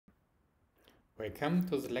Welcome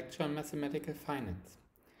to the lecture on mathematical finance.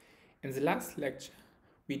 In the last lecture,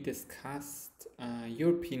 we discussed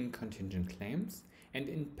European contingent claims, and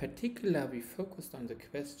in particular, we focused on the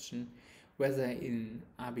question whether in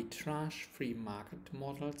arbitrage-free market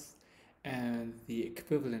models the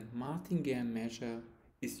equivalent martingale measure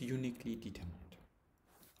is uniquely determined.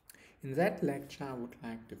 In that lecture, I would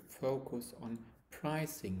like to focus on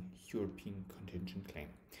pricing European contingent claim.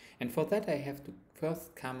 And for that, I have to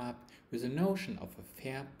first come up with a notion of a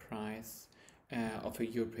fair price of a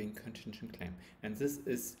European contingent claim. And this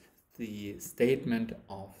is the statement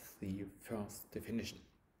of the first definition.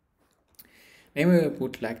 Namely, I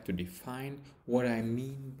would like to define what I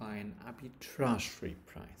mean by an arbitrage-free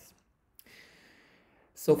price.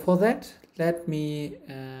 So for that, let me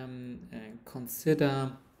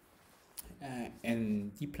consider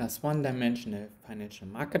an D+1 dimensional financial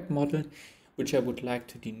market model, which I would like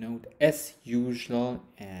to denote as usual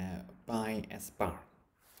by S bar.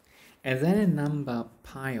 And then a number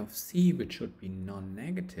pi of c, which should be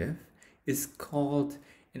non-negative, is called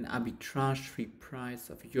an arbitrage-free price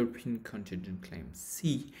of a European contingent claim.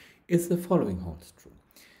 C is the following holds true.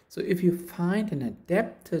 So if you find an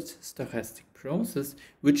adapted stochastic process,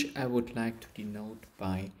 which I would like to denote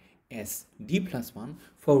by as D+1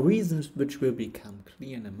 for reasons which will become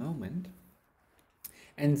clear in a moment.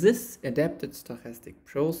 And this adapted stochastic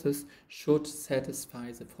process should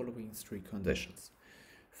satisfy the following three conditions.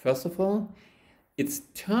 First of all, its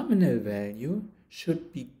terminal value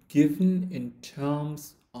should be given in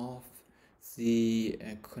terms of the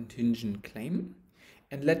contingent claim.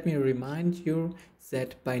 And let me remind you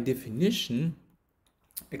that by definition,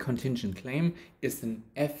 a contingent claim is an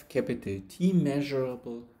F capital T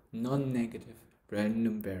measurable non-negative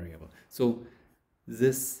random variable. So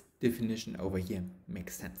this definition over here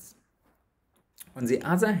makes sense. On the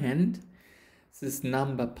other hand, this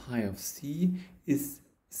number pi of c is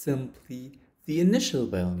simply the initial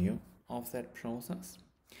value of that process.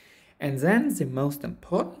 And then the most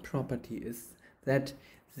important property is that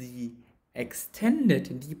the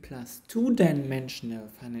extended D+2 dimensional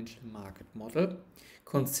financial market model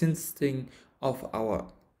consisting of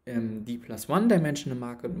our D+1 dimensional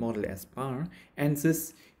market model S bar and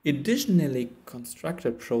this additionally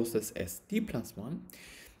constructed process as D+1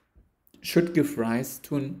 should give rise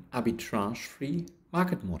to an arbitrage-free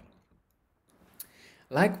market model.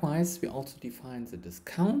 Likewise, we also define the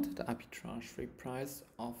discounted arbitrage-free price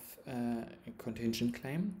of a contingent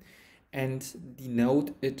claim and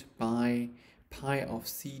denote it by pi of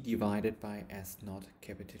c divided by S naught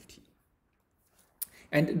capital T.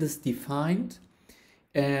 And it is defined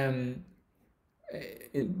by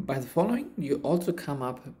the following. You also come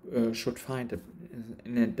up, should find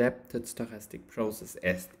an adapted stochastic process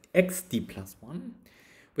as xd+1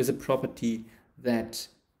 with a property that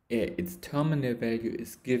its terminal value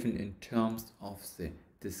is given in terms of the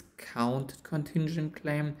discounted contingent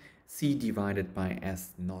claim c divided by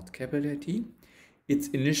S naught capital T. Its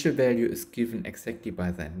initial value is given exactly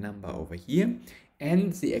by that number over here,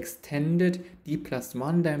 and the extended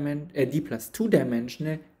D+2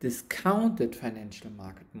 dimensional discounted financial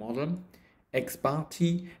market model x bar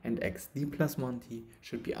t and x D+1t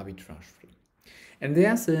should be arbitrage free. And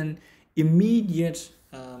there's an immediate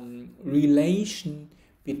relation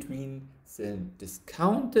between the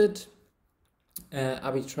discounted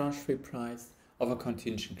arbitrage free price of a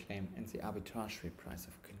contingent claim and the arbitrage free price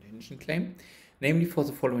of a contingent claim, namely for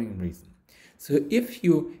the following reason. So if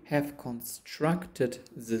you have constructed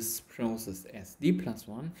this process as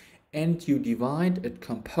D+1 and you divide it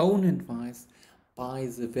component-wise by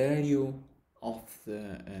the value of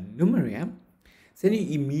the numerator, then you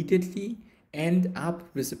immediately end up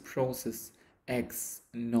with a process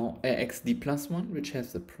xd+1, which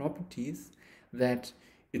has the properties that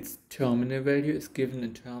its terminal value is given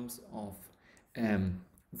in terms of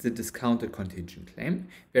the discounted contingent claim,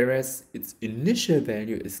 whereas its initial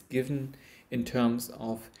value is given in terms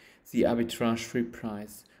of the arbitrage-free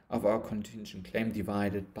price of our contingent claim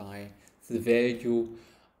divided by the value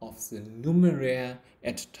of the numerator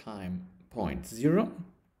at time point 0.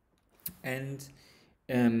 And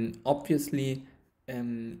obviously,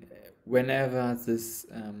 whenever this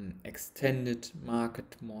extended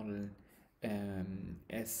market model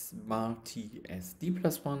S bar t as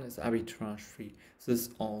D+1 is arbitrage-free, this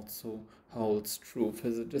also holds true for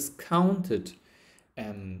the discounted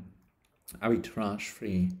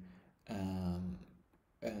arbitrage-free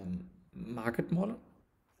market model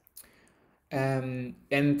and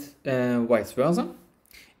vice versa.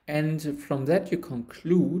 And from that you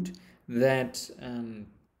conclude that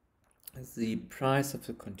the price of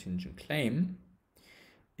the contingent claim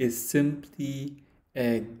is simply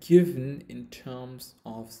given in terms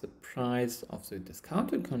of the price of the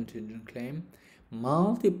discounted contingent claim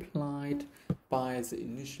multiplied by the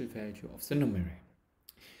initial value of the numerator.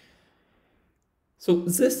 So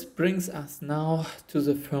this brings us now to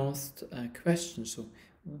the first question. So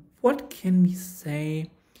what can we say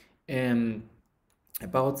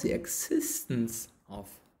about the existence of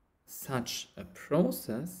such a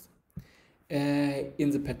process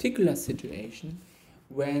in the particular situation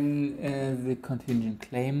when the contingent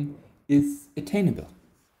claim is attainable?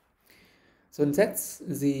 So that's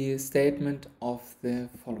the statement of the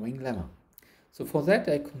following lemma. So for that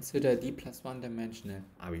I consider the plus one dimensional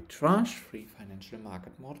arbitrage-free financial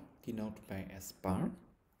market model denoted by S bar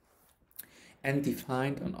and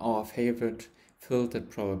defined on our favorite filtered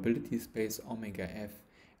probability space omega f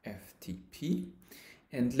ftp.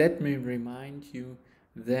 And let me remind you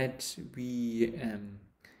that we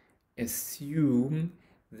assume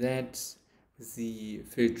that the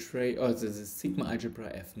filtrate or the sigma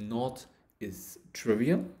algebra f naught is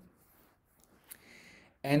trivial,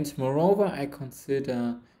 and moreover I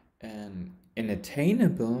consider an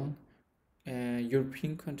attainable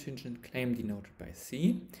European contingent claim denoted by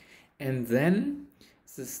C, and then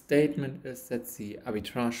the statement is that the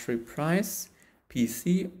arbitrage-free price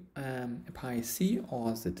PC pi C,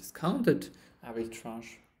 or the discounted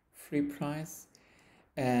arbitrage-free price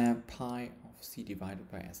pi of C divided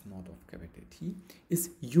by S naught of capital T is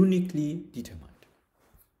uniquely determined.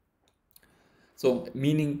 So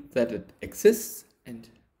meaning that it exists and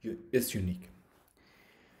is unique.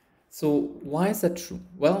 So why is that true?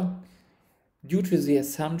 Well, due to the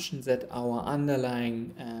assumption that our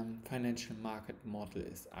underlying financial market model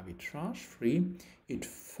is arbitrage-free, it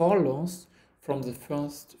follows from the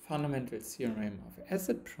first fundamental theorem of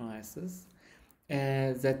asset prices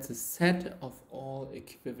that the set of all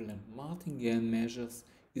equivalent martingale measures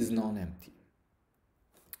is non-empty.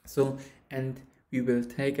 So, and we will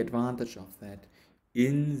take advantage of that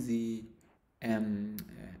in the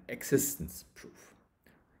existence proof.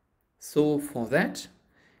 So for that,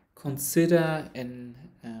 consider an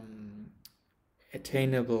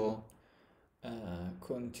attainable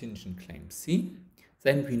contingent claim C.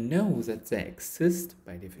 Then we know that there exists,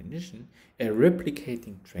 by definition, a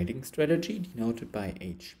replicating trading strategy denoted by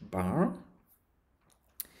H bar.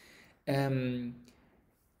 And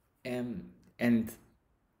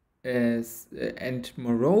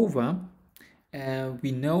moreover,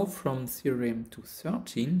 we know from theorem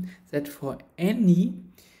 213 that for any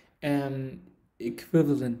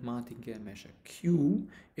equivalent martingale measure Q,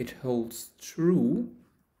 it holds true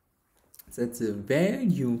that the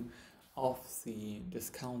value of the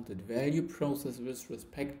discounted value process with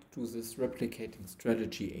respect to this replicating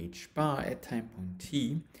strategy H bar at time point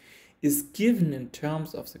T is given in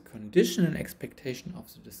terms of the conditional expectation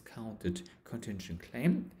of the discounted contingent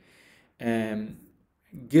claim,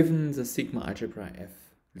 given the sigma algebra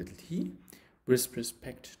f little t with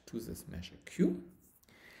respect to this measure Q.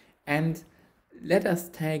 And let us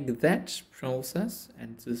take that process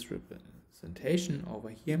and this representation over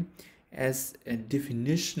here as a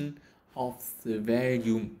definition of the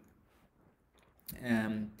value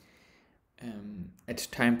at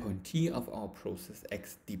time point t of our process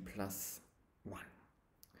xd plus 1.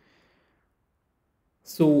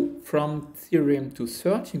 So from theorem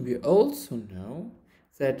 213 we also know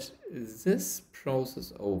that this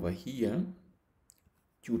process over here,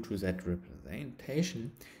 due to that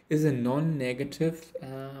representation, is a non-negative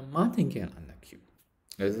martingale under Q.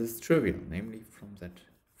 This is trivial, namely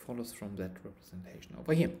follows from that representation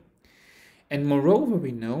over here. And moreover,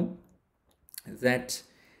 we know that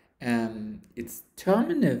its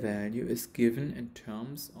terminal value is given in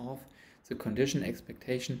terms of the condition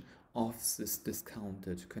expectation of this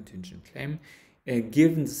discounted contingent claim,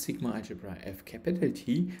 given the sigma algebra f capital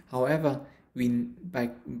T. However,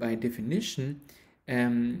 by definition,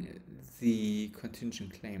 the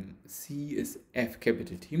contingent claim C is f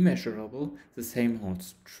capital T measurable. The same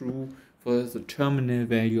holds true for the terminal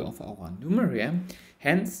value of our numerator.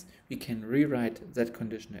 Hence, we can rewrite that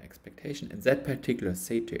conditional expectation in that particular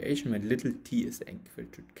situation when little t is equal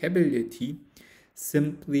to capital T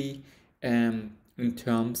simply in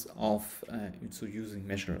terms of, so using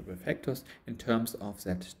measurable factors, in terms of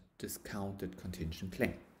that discounted contingent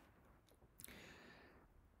claim.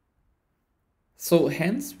 So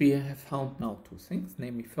hence we have found now two things,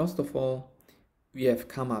 namely first of all we have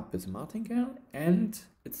come up with a martingale and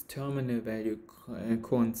its terminal value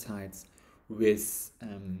coincides with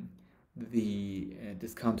the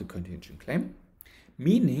discounted contingent claim,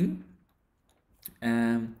 meaning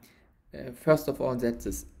first of all that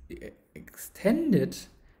this extended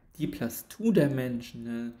d plus 2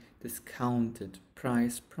 dimensional discounted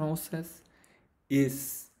price process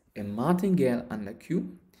is a martingale under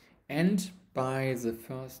Q, and by the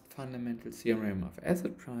first fundamental theorem of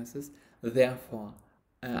asset prices, therefore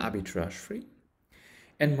arbitrage-free.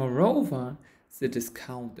 And moreover, the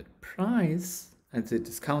discounted price and the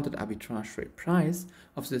discounted arbitrage-free price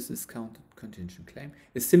of this discounted contingent claim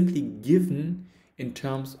is simply given in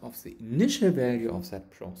terms of the initial value of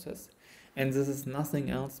that process, and this is nothing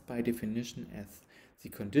else by definition as the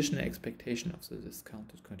conditional expectation of the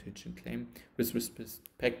discounted contingent claim with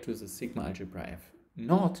respect to the sigma algebra F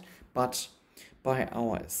naught, but by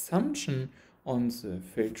our assumption on the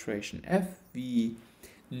filtration F, we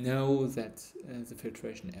know that the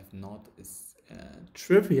filtration F naught is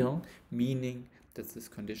trivial, meaning that this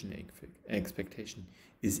conditional expectation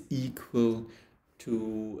is equal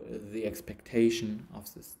to the expectation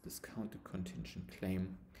of this discounted contingent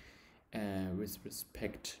claim with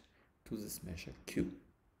respect to this measure Q.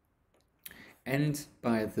 And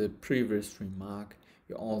by the previous remark,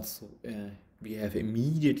 we have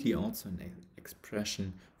immediately also an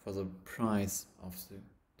expression for the price of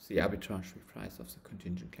the arbitrage-free price of the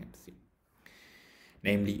contingent claim C,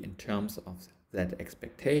 namely in terms of that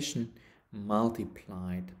expectation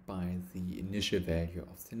multiplied by the initial value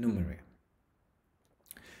of the numerator.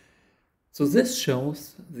 So this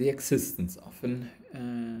shows the existence of an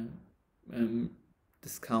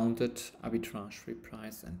discounted arbitrage-free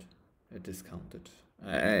price and a discounted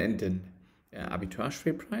and an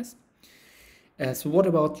arbitrage-free price. So what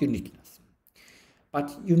about uniqueness?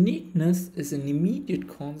 But uniqueness is an immediate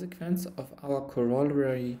consequence of our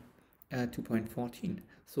corollary 2.14.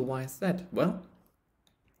 So why is that? Well,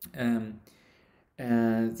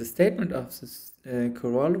 the statement of this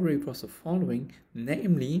corollary was the following,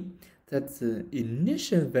 namely that the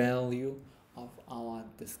initial value of our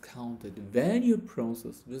discounted value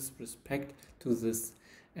process with respect to this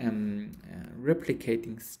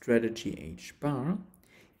replicating strategy H bar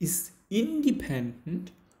is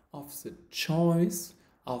independent of the choice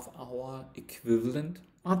of our equivalent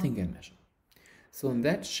martingale measure. So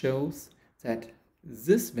that shows that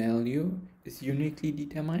this value is uniquely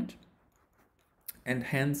determined, and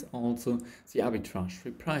hence also the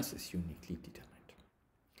arbitrage-free price is uniquely determined.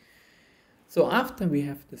 So after we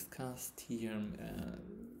have discussed here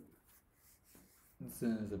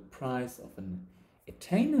the price of an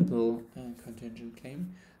attainable contingent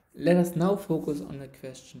claim, let us now focus on the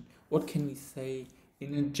question, what can we say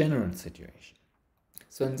in a general situation?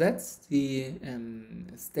 So and that's the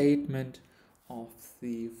statement of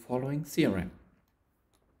the following theorem.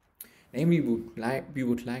 Namely, we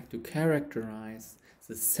would like to characterize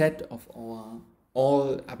the set of our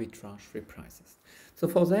all arbitrage-free prices. So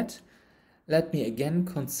for that, let me again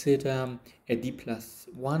consider a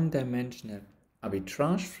D+1 dimensional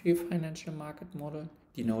arbitrage-free financial market model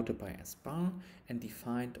denoted by S bar and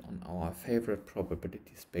defined on our favorite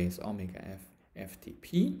probability space omega f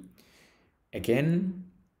FTP. Again,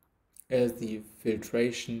 the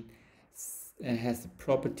filtration has the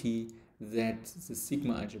property that the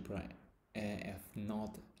sigma algebra F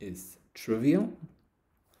naught is trivial,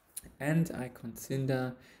 and I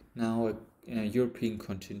consider now a European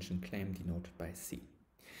contingent claim denoted by C.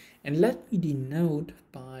 And let me denote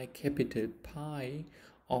by capital pi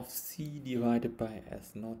of C divided by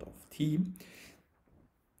S naught of T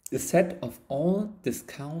the set of all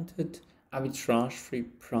discounted arbitrage-free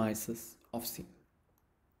prices of C.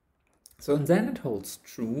 So and then it holds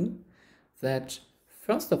true that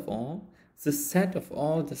first of all, the set of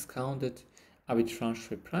all discounted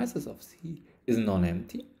arbitrage-free prices of C is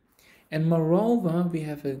non-empty, and moreover we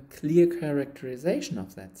have a clear characterization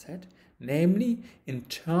of that set, namely in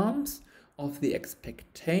terms of the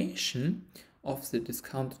expectation of the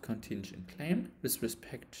discounted contingent claim with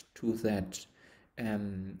respect to that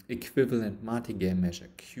equivalent martingale measure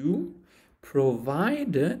Q,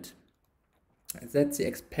 provided that the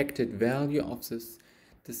expected value of this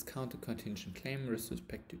discounted contingent claim with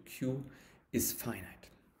respect to Q is finite.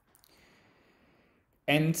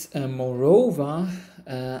 And moreover,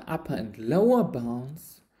 upper and lower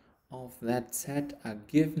bounds of that set are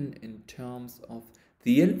given in terms of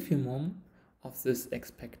the infimum of this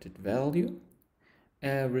expected value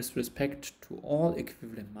with respect to all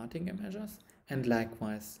equivalent martingale measures, and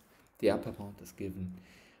likewise the upper bound is given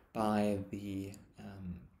by the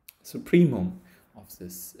supremum of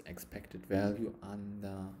this expected value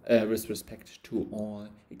under with respect to all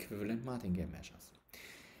equivalent martingale measures.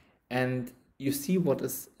 And you see what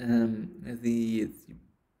is the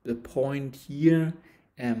point here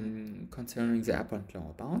concerning the upper and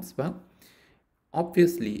lower bounds. Well,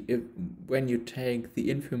 obviously, when you take the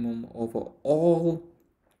infimum over all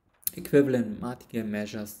equivalent martingale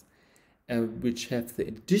measures which have the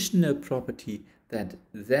additional property that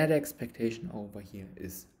that expectation over here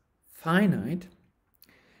is finite,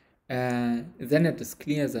 then it is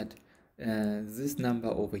clear that this number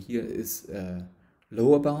over here is a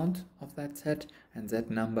lower bound of that set, and that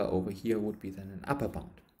number over here would be then an upper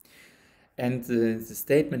bound. And the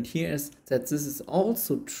statement here is that this is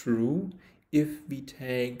also true if we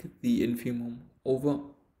take the infimum over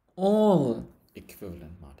all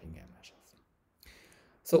equivalent martingale measures.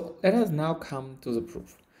 So let us now come to the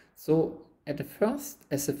proof. So as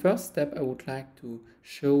the first step, I would like to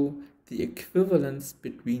show the equivalence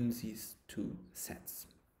between these two sets.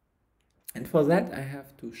 And for that, I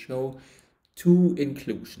have to show two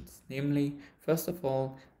inclusions, namely, first of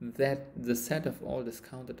all, that the set of all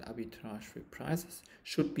discounted arbitrage-free prices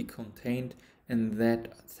should be contained in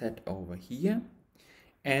that set over here,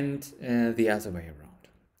 and the other way around.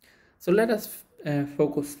 So let us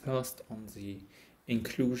focus first on the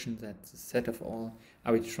inclusion that the set of all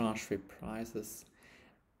arbitrage-free prices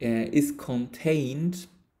is contained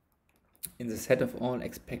in the set of all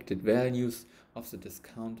expected values of the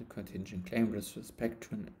discounted contingent claim with respect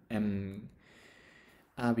to an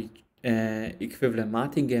equivalent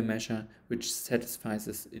martingale measure which satisfies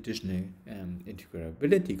this additional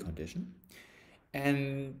integrability condition.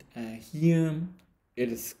 And here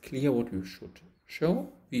it is clear what we should show.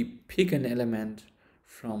 We pick an element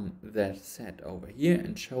from that set over here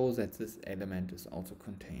and show that this element is also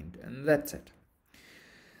contained in that set.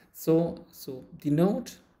 So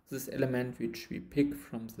denote this element which we pick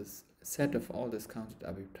from this set of all discounted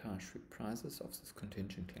arbitrage-free prices of this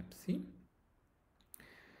contingent claim C.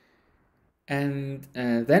 And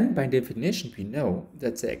then by definition we know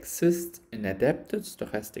that there exists an adapted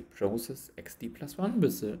stochastic process xd plus 1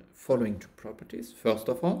 with the following two properties. First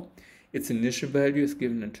of all, its initial value is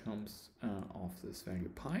given in terms of this value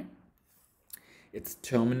pi. Its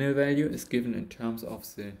terminal value is given in terms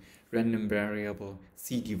of the random variable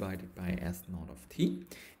c divided by s naught of t.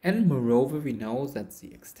 And moreover, we know that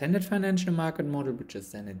the extended financial market model, which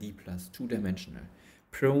is then a d plus 2-dimensional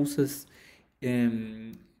process,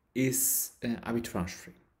 is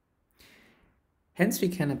arbitrage-free. Hence, we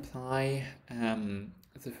can apply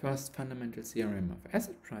the first fundamental theorem of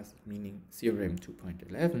asset prices, meaning theorem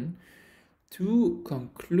 2.11, to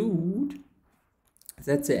conclude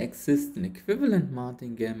that there exists an equivalent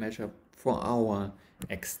martingale measure for our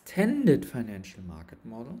extended financial market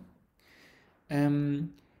model.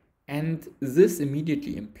 And this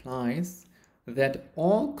immediately implies that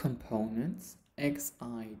all components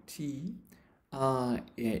xit are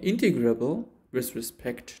integrable with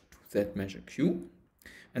respect to that measure q.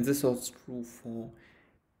 And this holds true for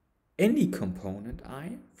any component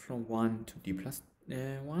I from 1 to d plus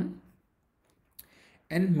 1.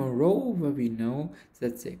 And moreover, we know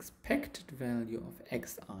that the expected value of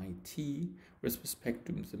xit with respect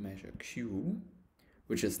to the measure q,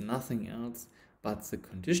 which is nothing else but the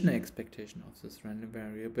conditional expectation of this random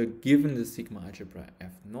variable given the sigma algebra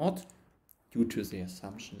f naught, due to the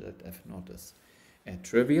assumption that f naught is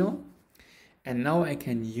trivial. And now I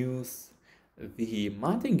can use the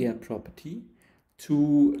martingale property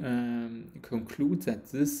to conclude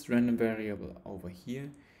that this random variable over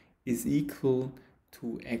here is equal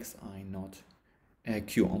to xi naught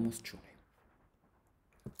q almost surely.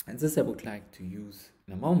 And this I would like to use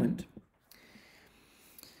in a moment.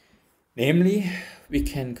 Namely, we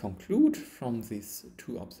can conclude from these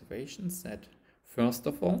two observations that, first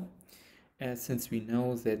of all, since we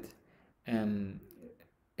know that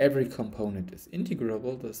every component is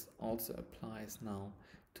integrable, this also applies now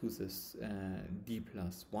to this d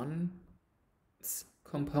plus 1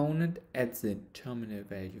 component at the terminal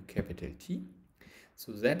value capital T.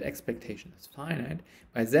 So that expectation is finite.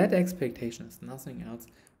 By that expectation is nothing else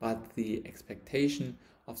but the expectation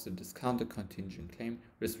of the discounted contingent claim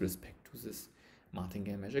with respect to this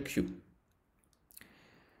martingale measure Q.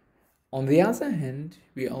 On the other hand,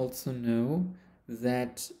 we also know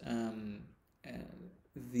that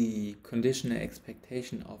the conditional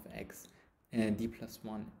expectation of x d plus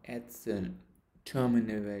 1 at the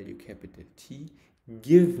terminal value capital T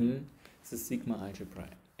given the sigma algebra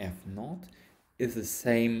f naught is the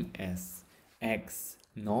same as x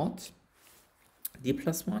naught d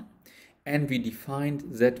plus 1, and we defined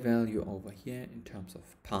that value over here in terms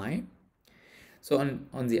of pi. So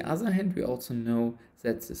on the other hand, we also know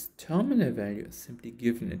that this terminal value is simply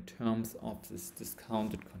given in terms of this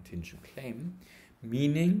discounted contingent claim,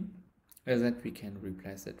 meaning that we can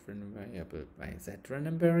replace that random variable by that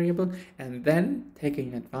random variable, and then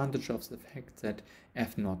taking advantage of the fact that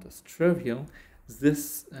f naught is trivial,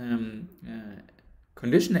 this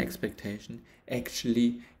conditional expectation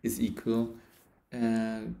actually is equal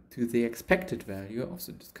to the expected value of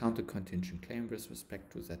the discounted contingent claim with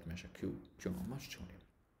respect to that measure Q almost shown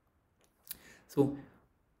here. So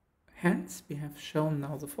hence we have shown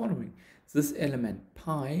now the following. This element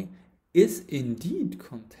pi is indeed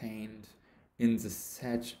contained in the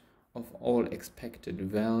set of all expected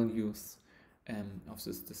values of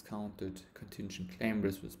this discounted contingent claim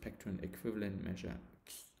with respect to an equivalent measure,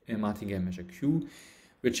 a martingale measure Q,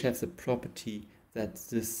 which has the property that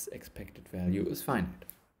this expected value is finite.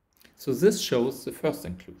 So this shows the first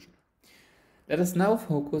inclusion. Let us now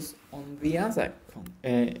focus on the other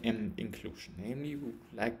inclusion. Namely, we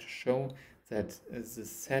would like to show that the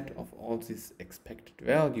set of all these expected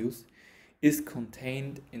values is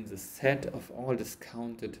contained in the set of all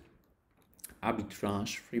discounted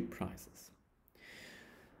arbitrage-free prices.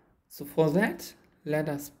 So for that, let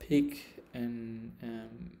us pick a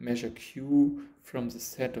measure Q from the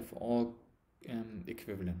set of all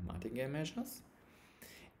equivalent martingale measures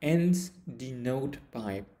and denote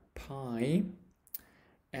by pi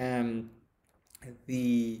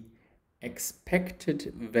the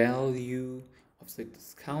expected value of the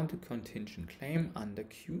discounted contingent claim under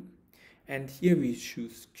Q. And here we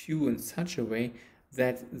choose Q in such a way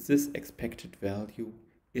that this expected value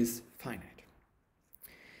is finite.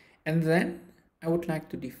 And then I would like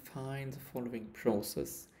to define the following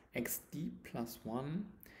process xd plus 1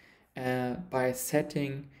 by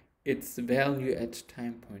setting its value at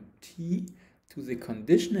time point t to the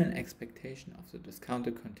conditional expectation of the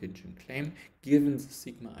discounted contingent claim given the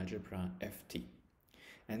sigma algebra ft.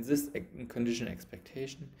 And this conditional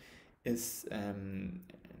expectation is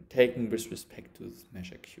taken with respect to this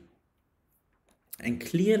measure Q. And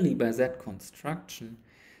clearly by that construction,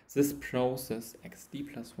 this process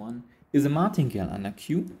xd plus 1 is a martingale under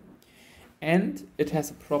Q, and it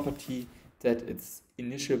has a property that its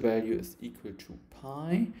initial value is equal to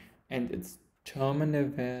pi and its terminal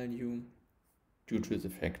value, due to the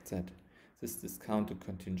fact that this discounted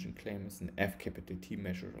contingent claim is an f capital T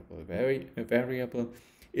measurable variable,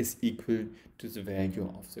 is equal to the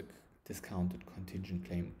value of the discounted contingent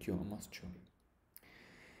claim Q almost surely.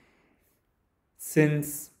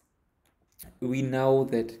 Since we know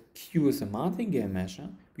that Q is a martingale measure,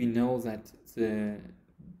 we know that the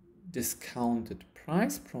discounted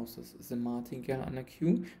price process is a martingale under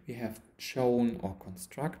Q. We have shown or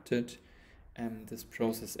constructed this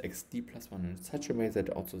process xd plus 1 in such a way that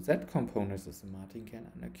also that component is a martingale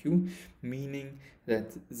under Q, meaning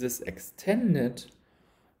that this extended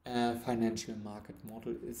financial market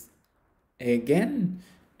model is again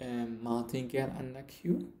martingale under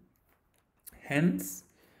Q. Hence,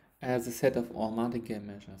 the set of all martingale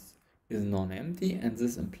measures is non-empty, and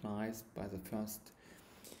this implies by the first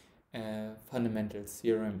fundamental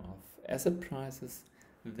theorem of asset prices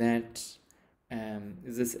that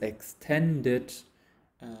this extended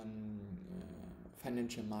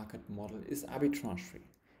financial market model is arbitrage-free,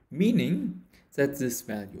 meaning that this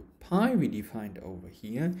value pi we defined over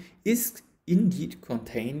here is indeed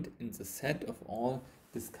contained in the set of all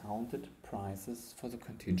discounted prices for the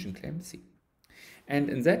contingent claim C. And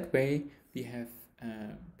in that way, we have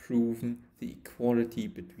proven the equality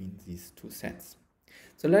between these two sets.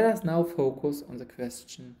 So let us now focus on the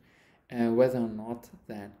question whether or not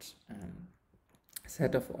that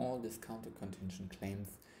set of all discounted contingent claims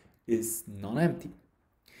is non-empty.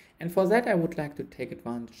 And for that, I would like to take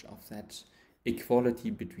advantage of that equality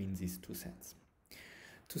between these two sets.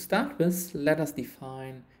 To start with, let us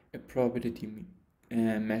define a probability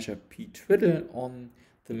measure p twiddle on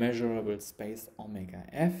the measurable space omega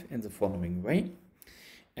f in the following way.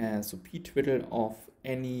 So p twiddle of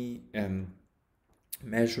any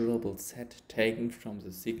measurable set taken from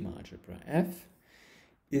the sigma algebra f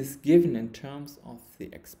is given in terms of the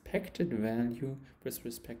expected value with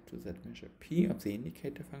respect to that measure p of the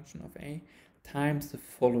indicator function of a times the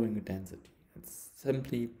following density. It's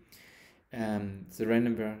simply the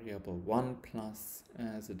random variable 1 plus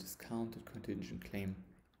the discounted contingent claim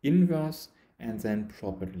inverse and then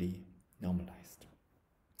properly normalized.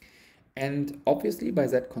 And obviously by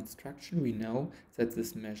that construction we know that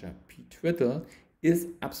this measure p twiddle is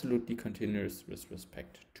absolutely continuous with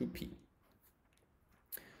respect to p.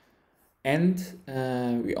 And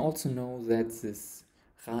we also know that this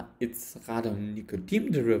its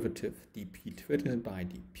radon-Nicodim derivative dp twiddle by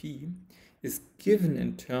dp is given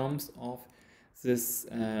in terms of this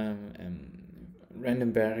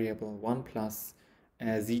random variable 1 plus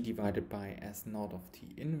z divided by s naught of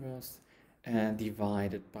t inverse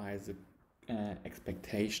divided by the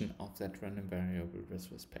expectation of that random variable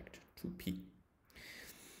with respect to p.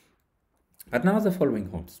 But now the following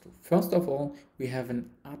holds true. First of all, we have an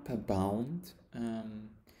upper bound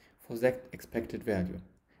for that expected value.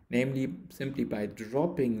 Namely, simply by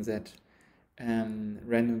dropping that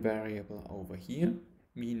random variable over here,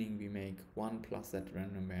 meaning we make 1 plus that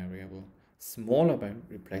random variable smaller by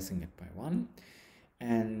replacing it by 1,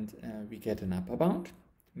 and we get an upper bound,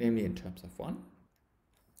 namely in terms of 1.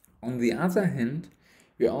 On the other hand,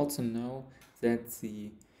 we also know that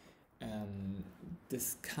the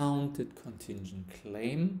discounted contingent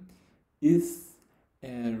claim is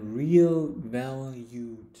a real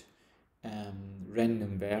valued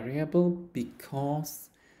random variable because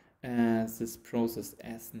this process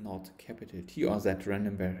S not capital T, or that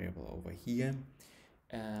random variable over here,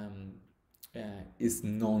 is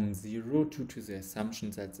non-zero due to the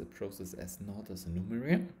assumption that the process S naught is a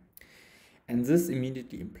numerator. And this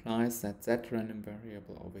immediately implies that that random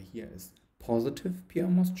variable over here is positive P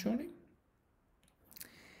almost surely.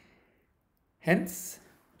 Hence,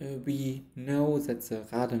 we know that the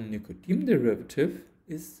Radon-Nikodym derivative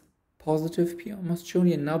is positive P almost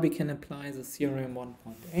surely, and now we can apply the theorem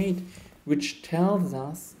 1.8, which tells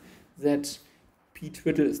us that P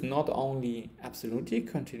twiddle is not only absolutely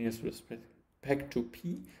continuous with respect to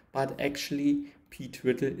P, but actually P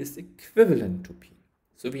twiddle is equivalent to P.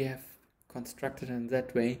 So we have constructed in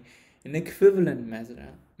that way an equivalent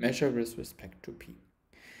measure with respect to P.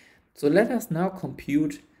 So let us now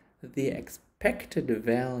compute the expected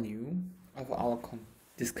value of our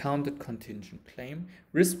discounted contingent claim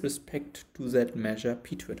with respect to that measure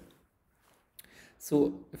P twiddle.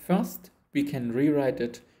 So first we can rewrite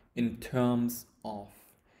it in terms of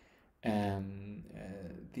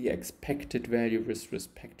the expected value with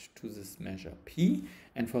respect to this measure P,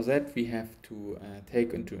 and for that we have to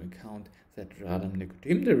take into account that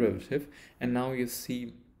Radon-Nikodym derivative, and now you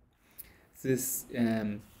see this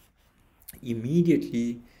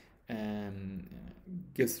immediately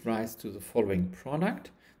gives rise to the following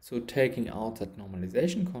product. So taking out that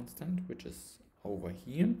normalization constant, which is over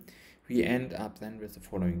here, we end up then with the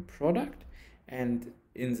following product, and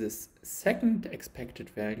in this second expected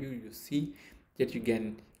value you see that you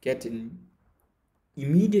can get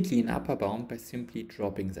immediately an upper bound by simply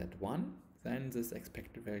dropping that 1. Then this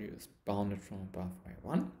expected value is bounded from above by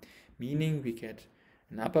 1, meaning we get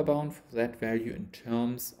an upper bound for that value in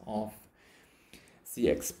terms of the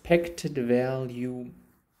expected value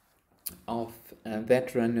of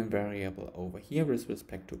that random variable over here with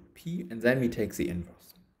respect to P, and then we take the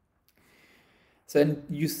inverse. So and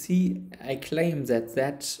you see I claim that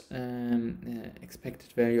that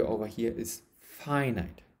expected value over here is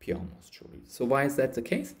finite P almost surely. So why is that the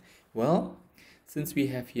case? Well, since we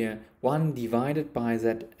have here 1 divided by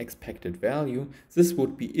that expected value, this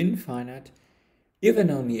would be infinite if and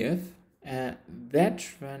only if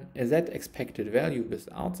that expected value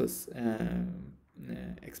without this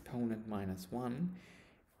exponent minus 1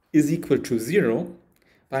 is equal to 0.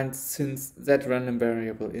 But since that random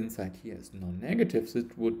variable inside here is non-negative,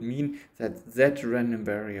 it would mean that that random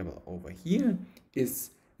variable over here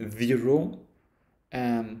is 0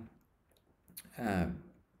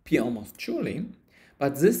 P almost surely.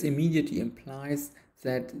 But this immediately implies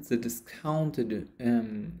that the discounted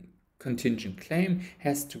contingent claim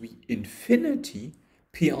has to be infinity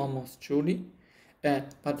P almost surely.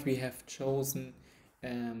 But we have chosen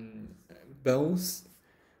both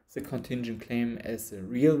the contingent claim as a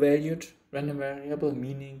real valued random variable,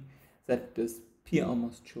 meaning that this P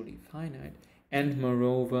almost surely finite, and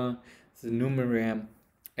moreover the numerator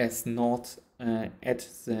as not at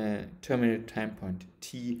the terminal time point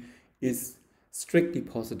T is strictly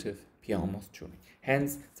positive P almost surely.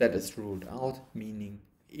 Hence that is ruled out, meaning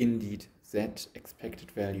indeed that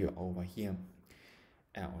expected value over here,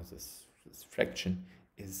 or this fraction,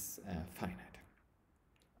 is finite.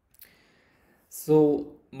 So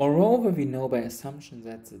moreover, we know by assumption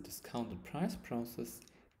that the discounted price process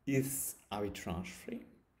is arbitrage-free,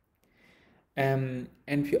 and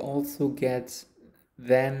we also get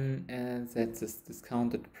then that this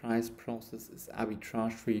discounted price process is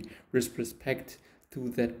arbitrage-free with respect to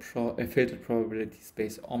that filtered probability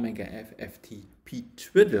space omega f ft p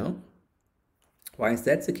twiddle. Why is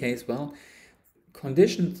that the case? Well,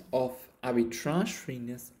 conditions of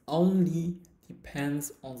arbitrage-freeness only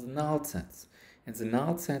depends on the null sets, and the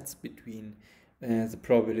null sets between the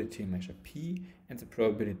probability measure p and the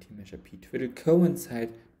probability measure p twiddle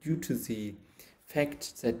coincide due to the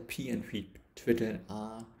fact that p and p twiddle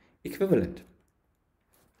are equivalent.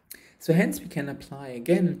 So hence we can apply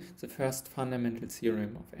again the first fundamental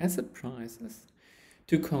theorem of asset prices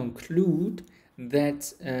to conclude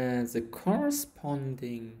that the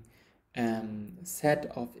corresponding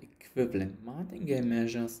set of equivalent martingale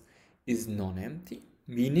measures is non-empty,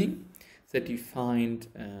 meaning that we find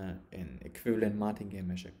an equivalent martingale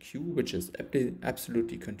measure Q, which is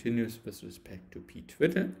absolutely continuous with respect to p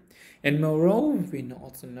twiddle. And moreover, we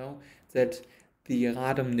also know that the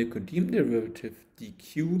Radon-Nikodym derivative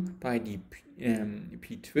dq by d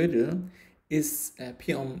p twiddle is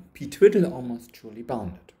p twiddle almost truly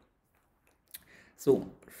bounded.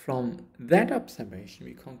 So from that observation,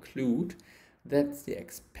 we conclude that the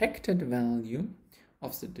expected value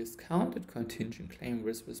of the discounted contingent claim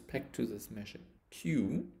with respect to this measure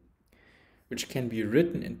Q, which can be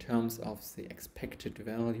written in terms of the expected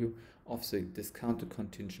value of the discounted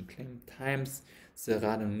contingent claim times the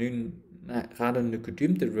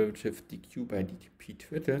Radon-Nikodym derivative dq by dp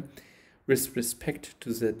twiddle with respect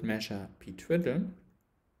to that measure p twiddle.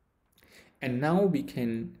 And now we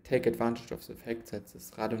can take advantage of the fact that this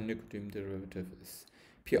Radon-Nikodym derivative is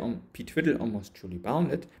p twiddle almost truly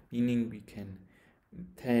bounded, meaning we can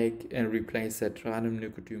take and replace that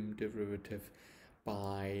Radon-Nikodym derivative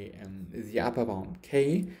by the upper bound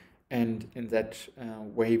k, and in that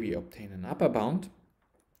way we obtain an upper bound,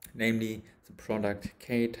 namely the product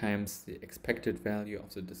k times the expected value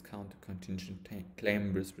of the discounted contingent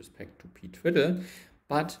claim with respect to p twiddle.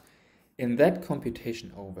 But in that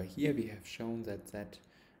computation over here, we have shown that that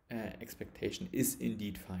expectation is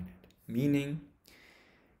indeed finite, meaning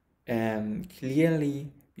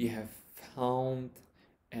clearly we have found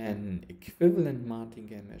an equivalent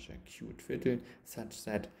martingale measure Q twiddle such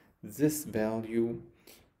that this value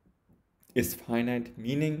is finite,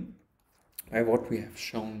 meaning by what we have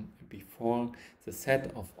shown before, the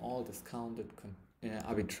set of all discounted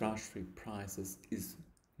arbitrage-free prices is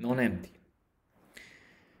non-empty.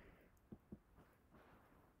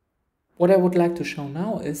 What I would like to show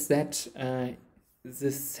now is that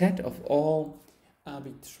the set of all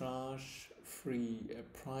arbitrage-free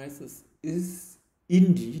prices is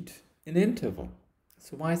indeed an interval.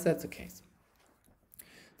 So why is that the case?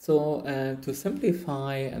 So to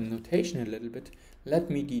simplify a notation a little bit,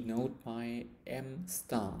 let me denote by m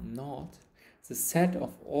star naught the set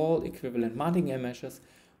of all equivalent martingale measures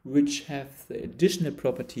which have the additional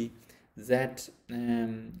property that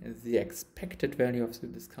the expected value of the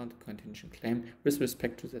discounted contingent claim with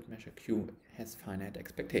respect to that measure Q has finite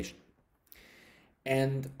expectation.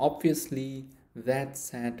 And obviously that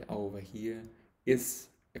set over here is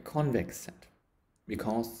a convex set,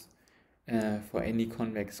 because for any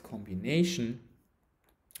convex combination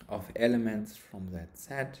of elements from that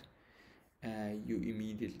set, you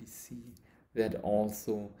immediately see that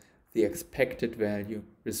also the expected value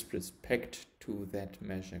with respect to that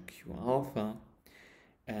measure Q alpha,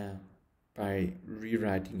 by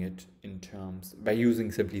rewriting it in terms, by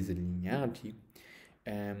using simply the linearity,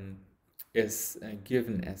 is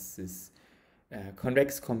given as this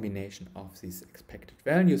convex combination of these expected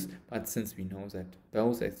values. But since we know that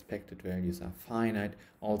those expected values are finite,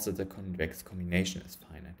 also the convex combination is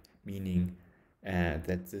finite, meaning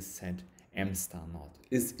that this set m star naught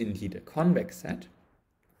is indeed a convex set.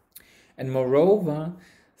 And moreover,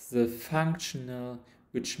 the functional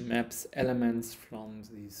which maps elements from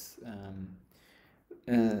this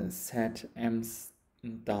set m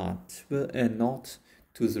star naught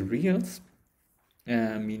to the reals,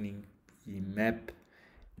 meaning we map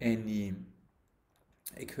any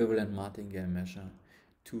equivalent martingale measure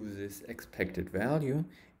to this expected value,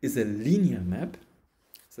 is a linear map.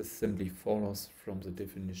 This simply follows from the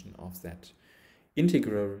definition of that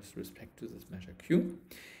integral with respect to this measure Q.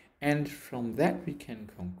 And from that we can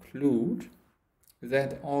conclude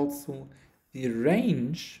that also the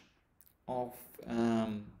range of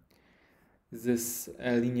this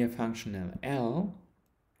linear functional L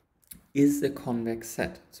is a convex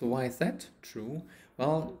set. So why is that true?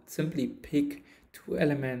 Well, simply pick two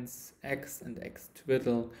elements x and x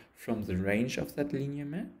twiddle from the range of that linear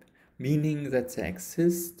map, meaning that there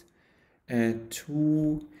exist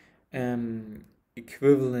two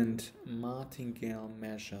equivalent martingale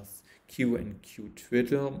measures Q and Q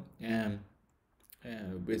twiddle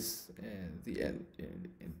with the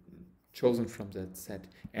chosen from that set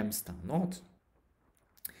m star naught,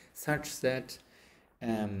 such that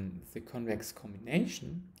the convex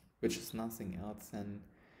combination, which is nothing else than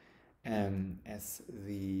as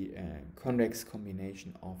the convex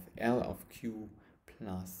combination of L of Q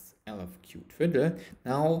plus L of Q twiddle.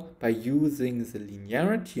 Now, by using the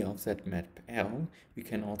linearity of that map L, we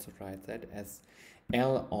can also write that as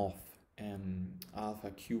L of alpha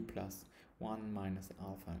Q plus 1 minus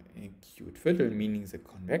alpha Q twiddle, meaning the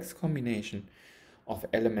convex combination of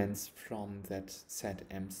elements from that set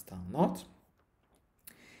m star naught.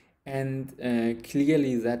 And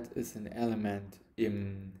clearly that is an element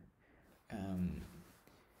in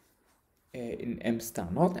in M star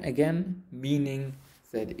not again, meaning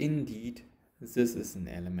that indeed this is an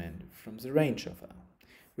element from the range of L,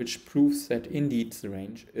 which proves that indeed the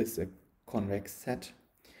range is a convex set.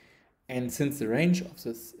 And since the range of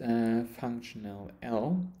this functional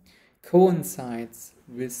L coincides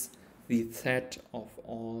with the set of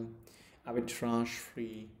all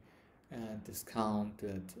arbitrage-free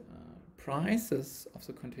discounted prices of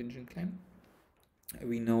the contingent claim,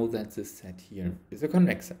 we know that this set here is a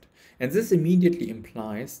convex set. And this immediately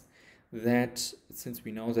implies that, since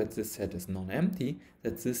we know that this set is non-empty,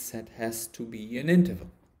 that this set has to be an interval.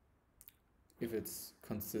 If it's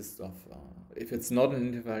if it's not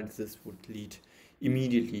an interval, this would lead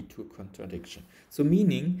immediately to a contradiction. So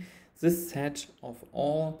meaning this set of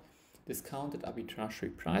all discounted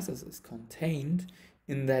arbitrary prices is contained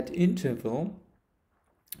in that interval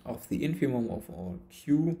of the infimum of all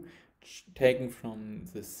q taken from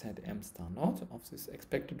the set M star naught of this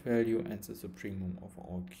expected value and the supremum of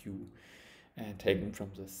all q taken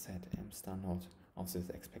from the set M star naught of this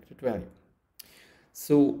expected value.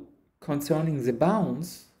 So concerning the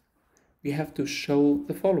bounds, we have to show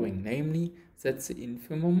the following, namely that the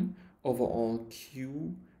infimum over all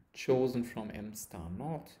q chosen from M star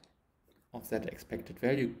naught of that expected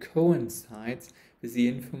value coincides with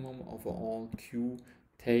the infimum over all q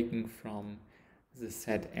taken from the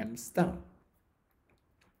set M star.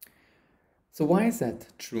 So why is that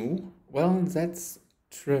true? Well, that's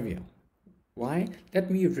trivial. Why? Let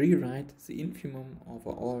me rewrite the infimum over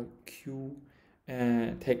all q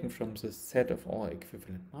taken from the set of all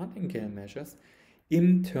equivalent martingale measures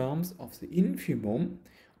in terms of the infimum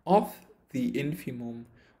of the infimum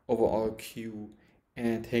over all q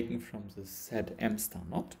taken from the set M star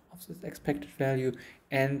naught of this expected value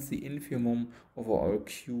and the infimum over all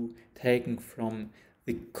q taken from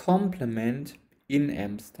the complement in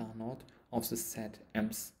M star naught of the set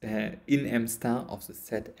M star of the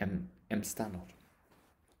set M star naught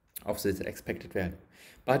of this expected value.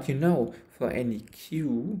 But you know, for any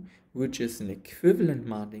q which is an equivalent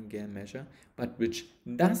martingale measure but which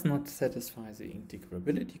does not satisfy the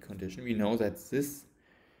integrability condition, we know that this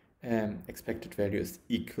expected value is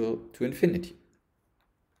equal to infinity.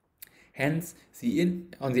 Hence,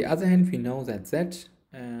 on the other hand, we know that that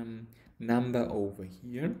number over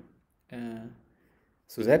here,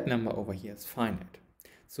 so that number over here is finite.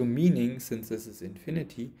 So meaning, since this is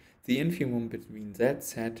infinity, the infimum between that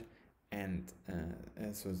set and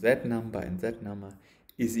so that number and that number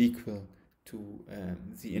is equal to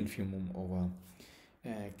the infimum over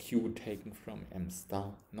q taken from M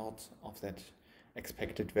star naught of that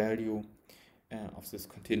expected value of this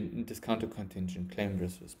discounted contingent claim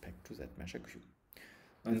with respect to that measure q.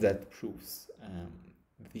 And that proves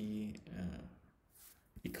the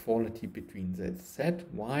equality between that set.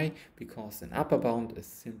 Why? Because an upper bound is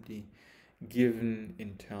simply given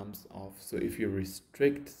in terms of, so if you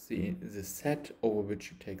restrict the set over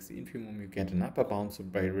which you take the infimum, you get an upper bound. So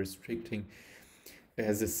by restricting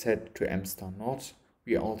the set to M star naught,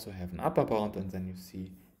 we also have an upper bound, and then you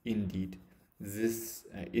see indeed this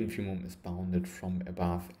infimum is bounded from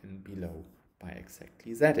above and below by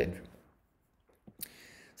exactly that infimum.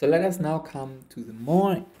 So let us now come to the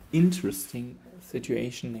more interesting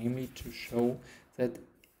situation, namely to show that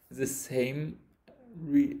the same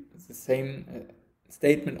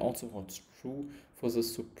statement also holds true for the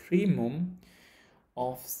supremum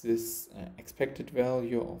of this expected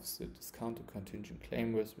value of the discounted contingent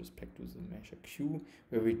claim with respect to the measure q,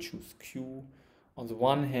 where we choose q on the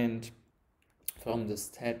one hand from the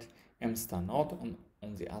set M star naught,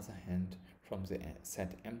 on the other hand from the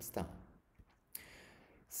set M star.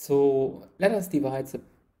 So let us divide the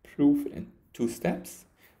proof in two steps.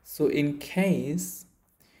 So in case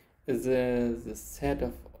the set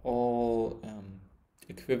of all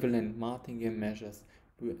equivalent martingale measures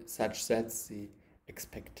such that the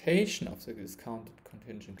expectation of the discounted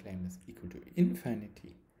contingent claim is equal to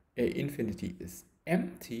infinity is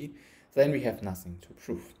empty, then we have nothing to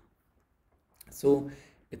prove. So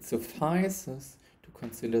it suffices to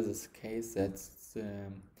consider this case that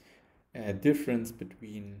the difference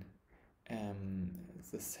between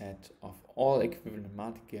the set of all equivalent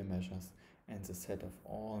martingale measures and the set of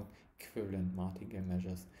all equivalent martingale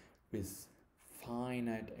measures with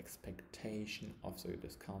finite expectation of the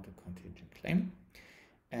discounted contingent claim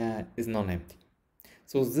is non-empty.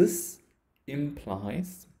 So this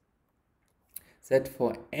implies that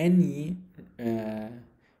for any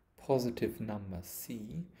positive number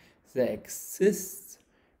c, there exists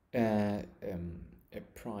a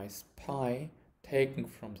price pi taken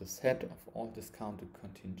from the set of all discounted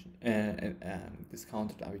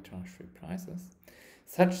discounted arbitrage-free prices,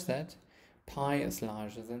 such that pi is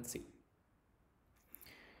larger than c.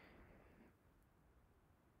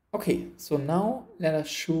 Okay, so now let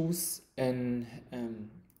us choose an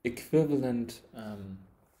equivalent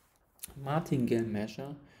martingale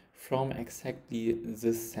measure from exactly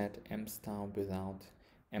this set M star without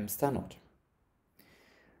M star naught.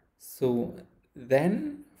 So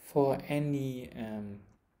then for any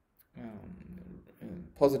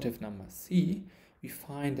positive number C, we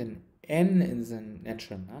find an n in the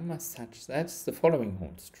natural number such that the following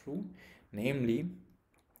holds true, namely,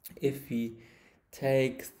 if we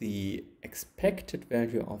take the expected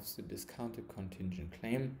value of the discounted contingent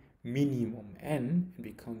claim minimum n and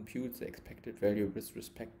we compute the expected value with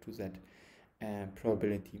respect to that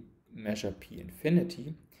probability measure p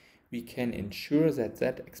infinity, we can ensure that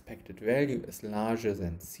that expected value is larger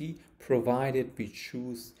than c, provided we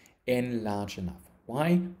choose n large enough.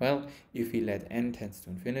 Why? Well, if we let n tends to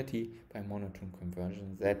infinity, by monotone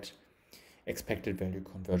conversion, that expected value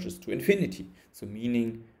converges to infinity. So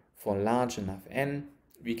meaning for large enough n,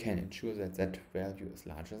 we can ensure that that value is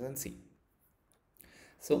larger than c.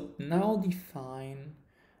 So now define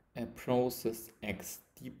a process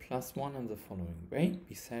xd plus 1 in the following way.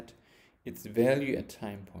 We set its value at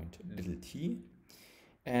time point little t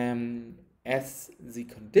as the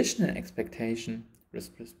conditional expectation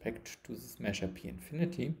with respect to this measure p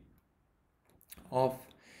infinity of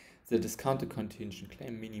the discounted contingent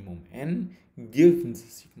claim minimum n given the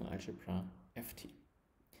sigma algebra ft.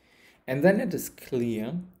 And then it is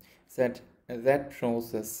clear that that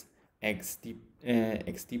process xd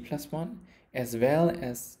plus 1 as well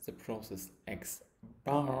as the process x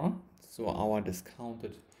bar, so our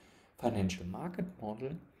discounted financial market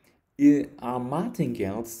model, are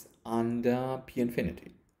martingales under p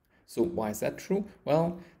infinity. So why is that true?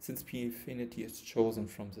 Well, since p infinity is chosen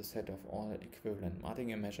from the set of all equivalent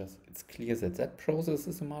martingale measures, it's clear that that process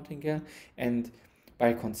is a martingale, and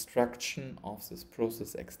by construction of this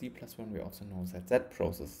process xd plus 1, we also know that that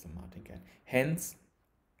process is a martingale. Hence,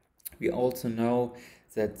 we also know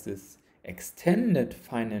that this extended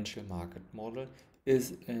financial market model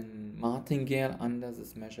is a martingale under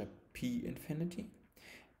this measure p infinity.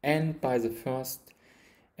 And by the first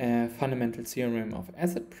fundamental theorem of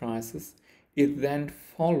asset prices, it then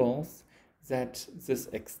follows that this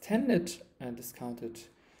extended discounted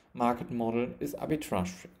market model is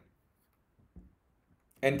arbitrage-free.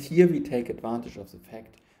 And here we take advantage of the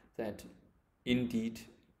fact that indeed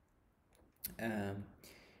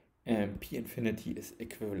p infinity is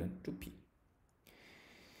equivalent to p.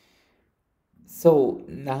 So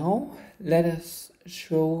now let us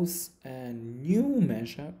choose a new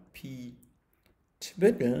measure p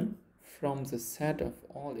twiddle from the set of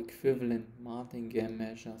all equivalent martingale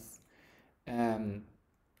measures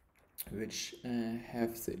which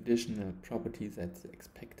have the additional property that the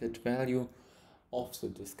expected value of the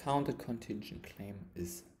discounted contingent claim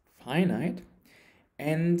is finite,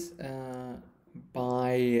 and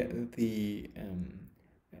by the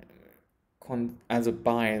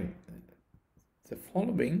by the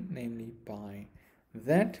following, namely by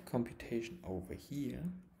that computation over here,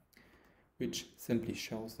 which simply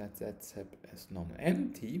shows that that set is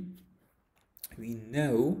non-empty, we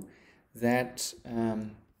know that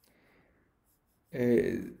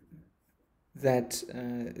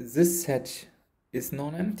this set is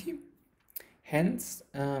non-empty. Hence,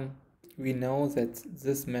 we know that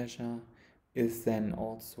this measure is then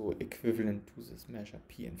also equivalent to this measure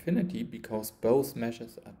p infinity, because both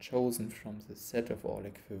measures are chosen from the set of all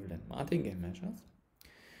equivalent martingale measures.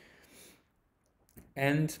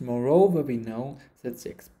 And moreover, we know that the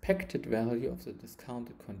expected value of the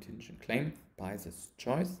discounted contingent claim by this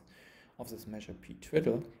choice of this measure p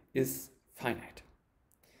twiddle is finite.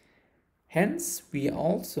 Hence, we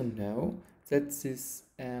also know that this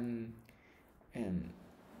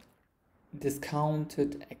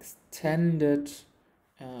discounted extended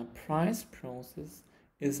price process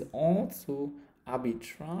is also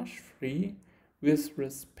arbitrage-free with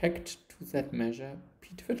respect to that measure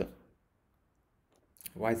p twiddle.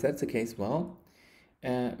 Why is that the case? Well,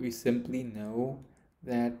 we simply know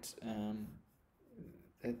that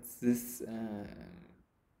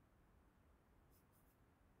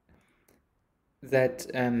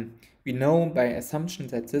we know by assumption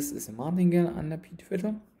that this is a martingale under p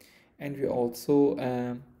twiddle, and we also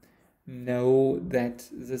know that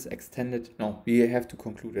this extended, no, we have to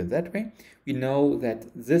conclude it that way. We know that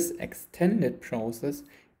this extended process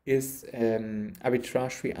is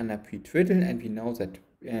arbitrage-free under p twiddle, and we know that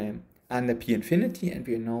under p infinity, and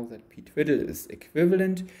we know that p twiddle is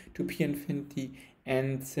equivalent to p infinity.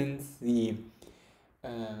 And since the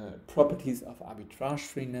properties of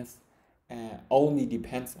arbitrage-freeness only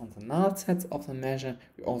depends on the null sets of the measure,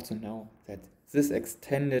 we also know that this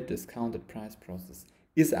extended discounted price process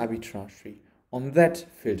is arbitrage-free on that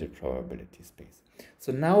filtered probability space.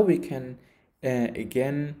 So now we can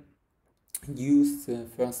again use the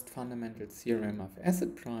first fundamental theorem of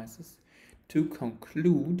asset prices to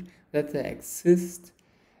conclude that there exists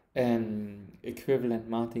an equivalent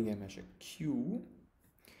martingale measure Q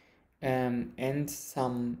and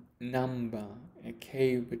some number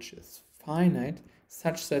k which is finite,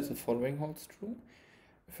 such that the following holds true.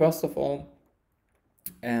 First of all,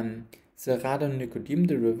 the Radon-Nikodym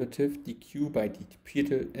derivative dq by dt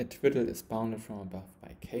twiddle is bounded from above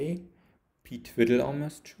by k, p twiddle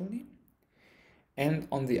almost surely. And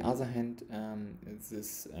on the other hand,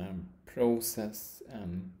 this process,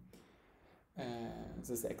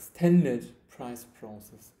 this extended price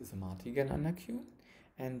process is a martingale under Q.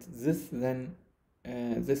 And this then,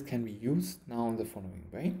 this can be used now in the following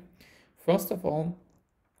way. First of all,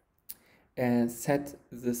 set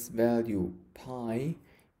this value pi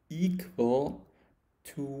equal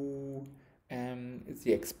to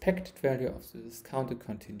the expected value of the discounted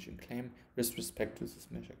contingent claim with respect to this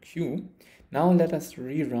measure Q. Now let us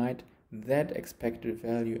rewrite that expected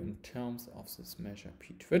value in terms of this measure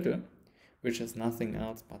p twiddle, which is nothing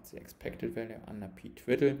else but the expected value under p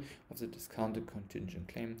twiddle of the discounted contingent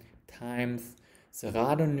claim times the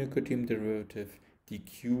Radon-Nikodym derivative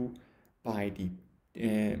dq by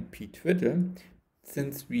p twiddle.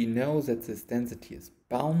 Since we know that this density is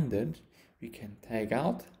bounded, we can take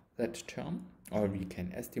out that term, or we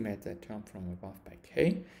can estimate that term from above by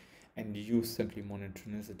k and use simply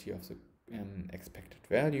monotonicity of the expected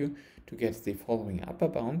value to get the following upper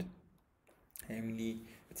bound. Namely,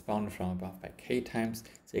 it's bounded from above by k times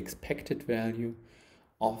the expected value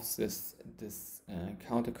of this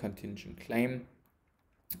counter contingent claim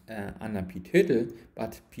under p twiddle,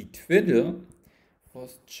 but p twiddle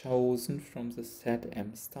was chosen from the set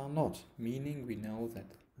m star naught, meaning we know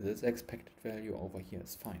that this expected value over here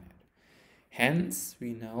is finite. Hence,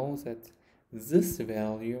 we know that this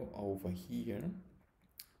value over here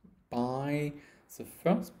by the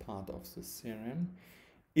first part of the theorem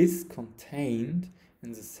is contained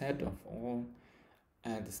in the set of all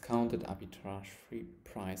discounted arbitrage-free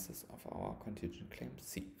prices of our contingent claim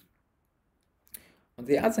C. On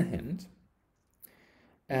the other hand,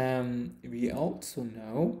 we also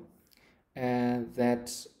know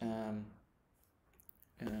that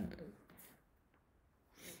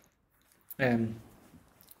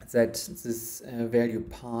this value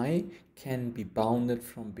pi can be bounded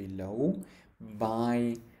from below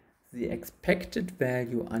by the expected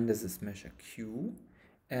value under this measure Q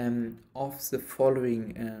of the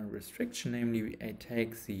following restriction, namely I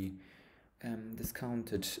take the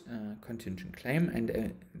discounted contingent claim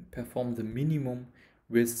and perform the minimum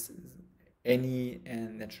with any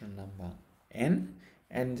natural number n,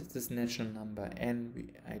 and this natural number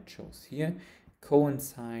n I chose here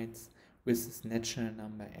coincides with this natural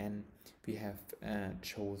number n we have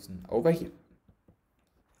chosen over here.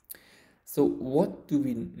 So what do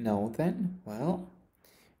we know then? Well,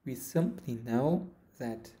 we simply know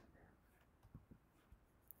that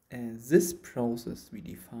this process we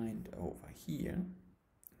defined over here,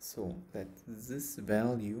 so that this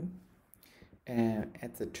value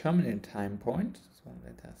at the terminal time point, so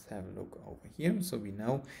let us have a look over here. So we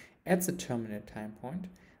know at the terminal time point,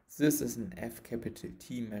 this is an f capital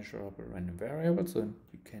T measurable random variable, so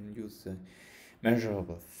you can use the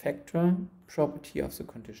measurable factor property of the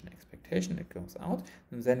condition expectation that goes out,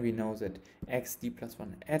 and then we know that x d plus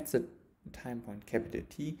 1 at the time point capital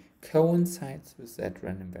T coincides with that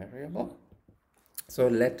random variable. So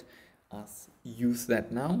let us use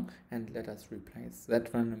that now, and let us replace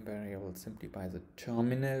that random variable simply by the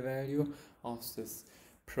terminal value of this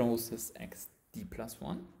process x d plus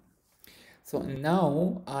 1. So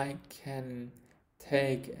now I can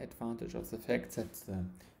take advantage of the fact that the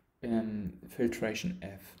filtration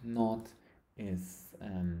f naught is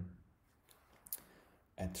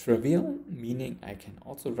trivial, meaning I can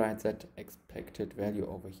also write that expected value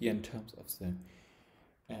over here in terms of the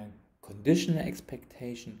conditional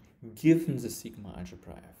expectation given the sigma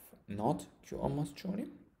algebra f naught Q almost surely.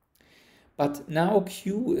 But now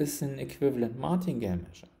Q is an equivalent martingale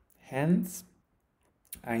measure. Hence,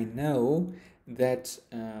 I know that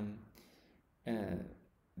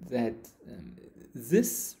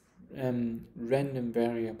this random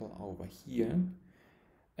variable over here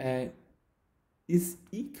is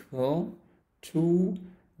equal to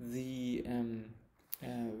the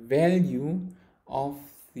value of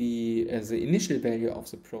the initial value of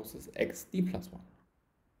the process x d plus 1.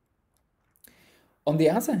 On the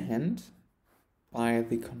other hand, by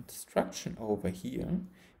the construction over here,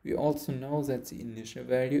 we also know that the initial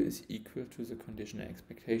value is equal to the conditional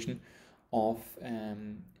expectation of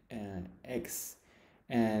x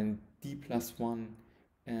and d plus 1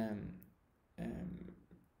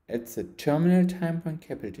 at the terminal time point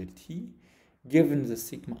capital T, given the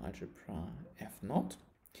sigma algebra F naught,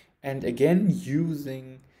 and again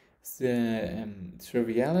using the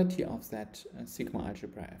triviality of that sigma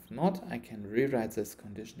algebra F naught, I can rewrite this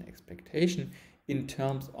conditional expectation in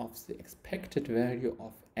terms of the expected value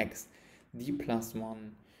of x d plus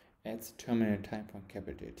 1 at the terminal time point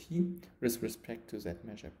capital T with respect to that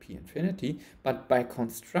measure p infinity, but by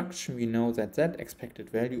construction we know that that expected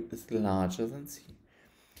value is larger than c.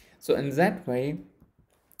 So in that way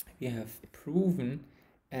we have proven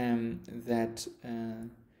that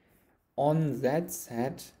on that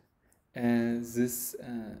set this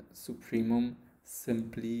supremum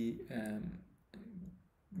simply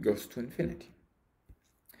goes to infinity.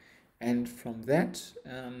 And from that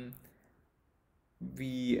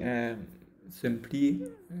we simply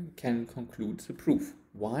can conclude the proof.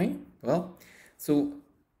 Why? Well, so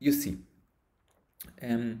you see,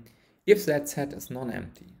 if that set is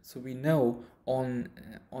non-empty, so we know on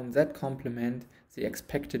that complement the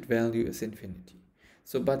expected value is infinity.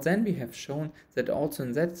 So, but then we have shown that also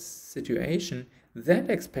in that situation, that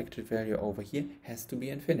expected value over here has to be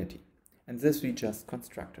infinity. And this we just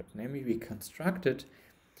constructed. Namely, we constructed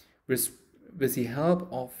with the help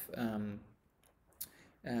of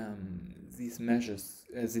these measures,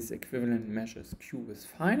 these equivalent measures Q with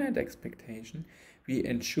finite expectation, we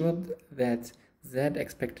ensured that that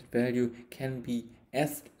expected value can be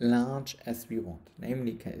as large as we want.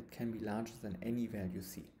 Namely, it can be larger than any value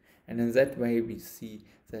C. And in that way, we see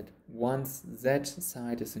that once that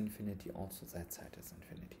side is infinity, also that side is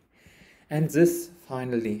infinity. And this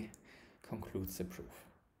finally concludes the proof.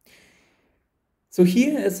 So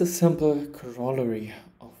here is a simple corollary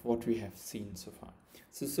of what we have seen so far.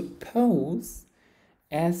 So suppose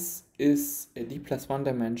S is a d plus 1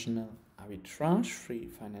 dimensional arbitrage-free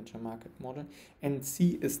financial market model, and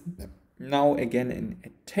C is now again an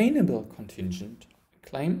attainable contingent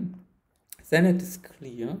claim. Then it is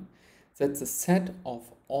clear that the set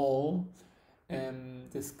of all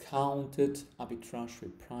discounted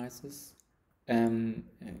arbitrage-free prices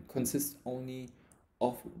consists only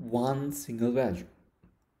of one single value.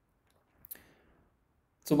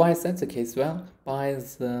 So why is that the case? Well, by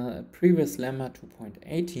the previous lemma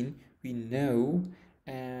 2.18, we know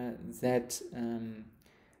that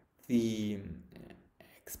the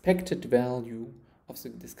expected value of the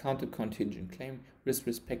discounted contingent claim with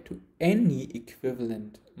respect to any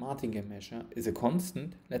equivalent Martingale measure is a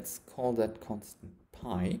constant. Let's call that constant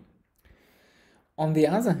pi. On the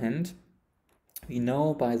other hand, we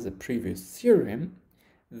know by the previous theorem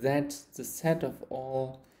that the set of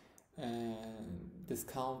all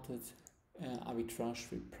discounted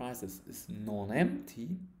arbitrage-free prices is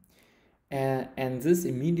non-empty, and this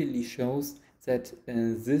immediately shows that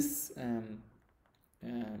this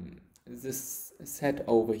set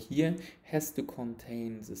over here has to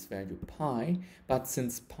contain this value pi, but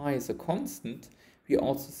since pi is a constant, we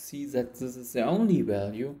also see that this is the only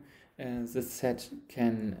value this set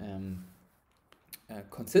can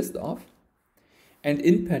consist of. And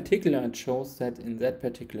in particular, it shows that in that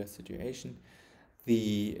particular situation,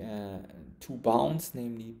 the two bounds,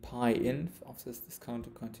 namely pi inf of this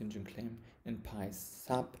discounted contingent claim and pi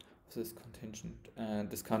sub of this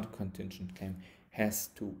discounted contingent claim, has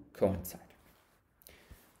to coincide.